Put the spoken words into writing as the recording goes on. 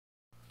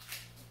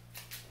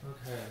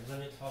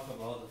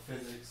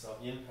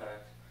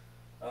impact.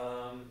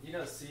 You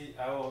can see,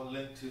 I will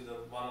link to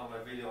one of my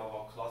video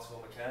about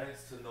classical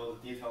mechanics to know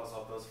the details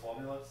of those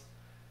formulas.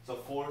 So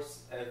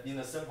force, in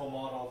a simple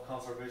model of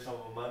conservation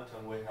of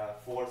momentum, we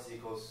have force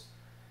equals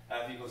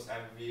F equals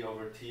mv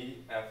over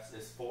t. F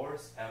is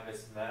force, m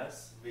is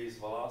mass, v is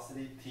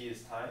velocity, t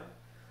is time.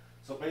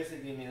 So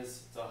basically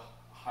means the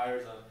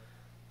higher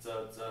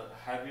the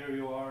heavier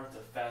you are, the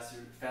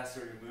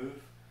faster you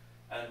move,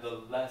 and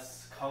the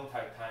less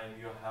contact time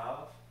you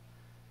have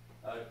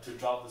to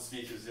drop the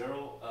speed to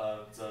zero,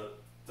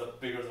 the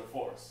bigger the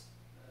force.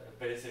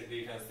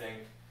 Basically, you can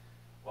think,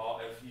 well,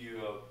 if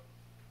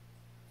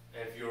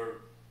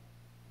you're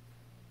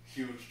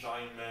huge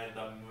giant man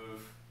that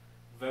move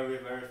very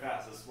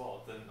fast as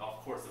well, then of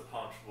course the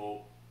punch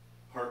will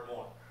hurt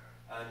more.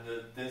 And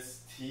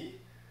this t,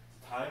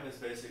 time, is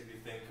basically,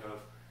 think of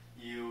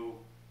you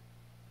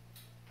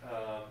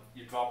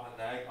drop an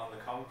egg on the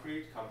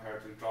concrete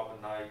compared to drop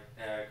an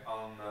egg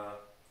on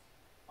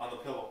the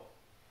pillow.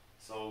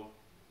 So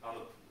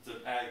the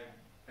egg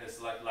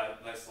is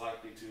less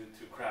likely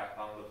to crack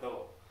on the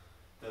pillow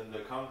than the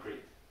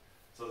concrete.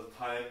 So the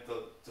time,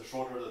 the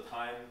shorter the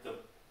time, the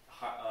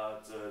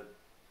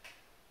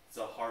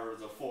harder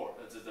the force,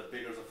 the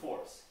bigger the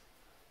force.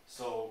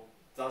 So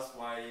that's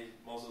why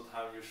most of the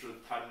time you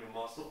should time your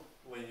muscle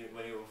when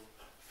you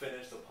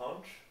finish the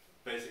punch.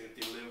 Basically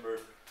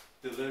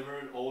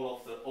deliver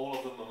all of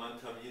the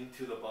momentum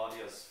into the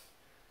body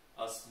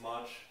as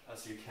much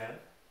as you can.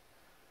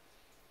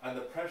 And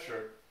the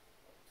pressure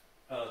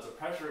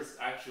is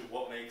actually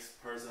what makes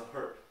person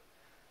hurt.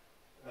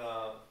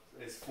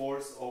 It's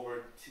force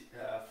over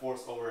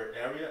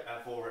area,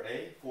 F over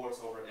A, force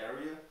over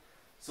area.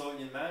 So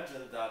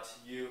imagine that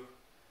you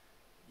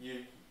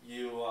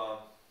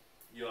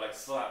like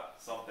slap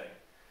something,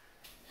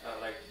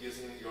 like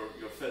using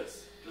your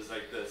fist, just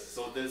like this.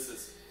 So this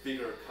is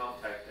bigger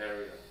contact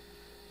area.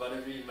 But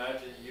if you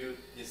imagine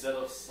instead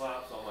of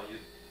slap someone,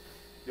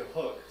 you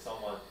hook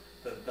someone,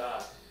 then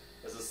that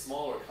is a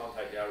smaller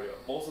contact area.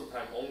 Most of the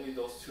time, only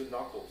those two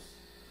knuckles.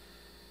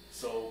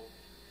 So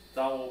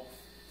that will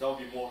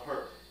be more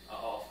hurt.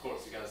 Of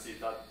course, you're gonna see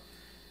that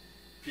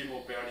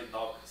people barely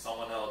knock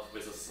someone out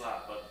with a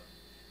slap, but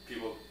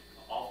people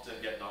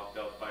often get knocked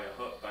out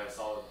by a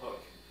solid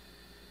hook.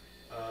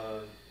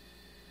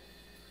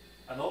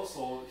 And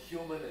also,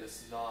 human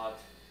is not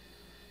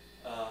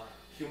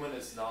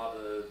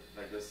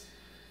like this.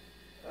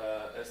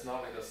 It's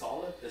not like a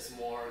solid. It's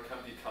more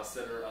can be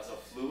considered as a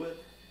fluid.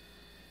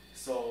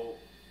 So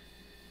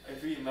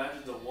if you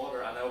imagine the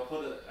water, and I will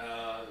put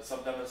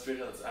some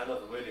demonstration at the end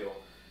of the video.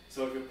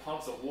 So if you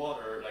pump the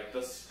water like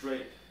this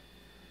straight,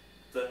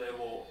 then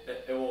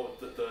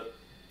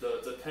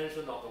the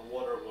tension of the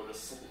water will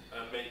just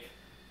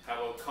have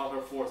a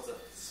counter force that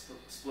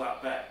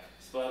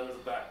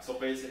splatters back. So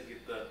basically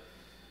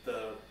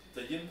the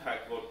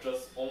impact will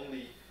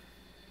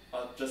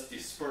just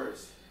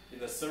disperse in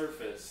the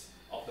surface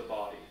of the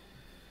body.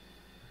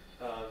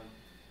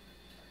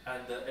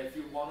 And if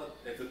you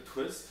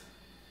twist,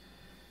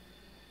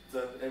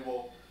 then it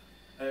will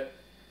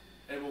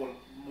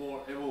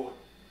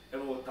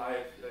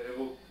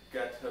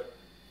get a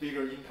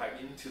bigger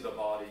impact into the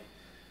body,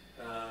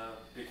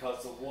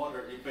 because the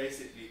water, it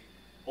basically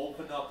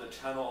open up the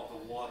channel of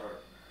the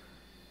water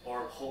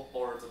or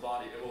the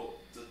body. It will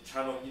the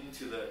channel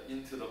into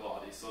the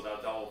body, so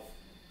that will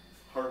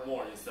hurt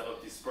more instead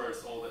of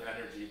disperse all the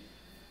energy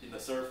in the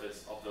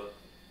surface of the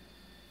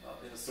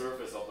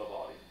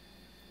body.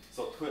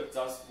 So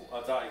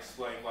that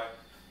explains why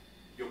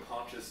your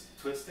punch is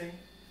twisting.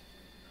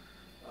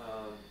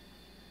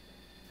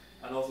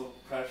 And also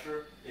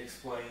pressure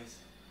explains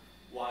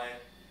why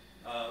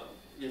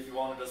if you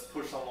want to just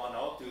push someone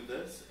out, do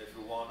this. If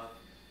you want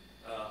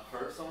to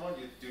hurt someone,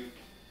 you do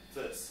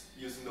this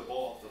using the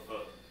ball of the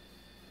foot.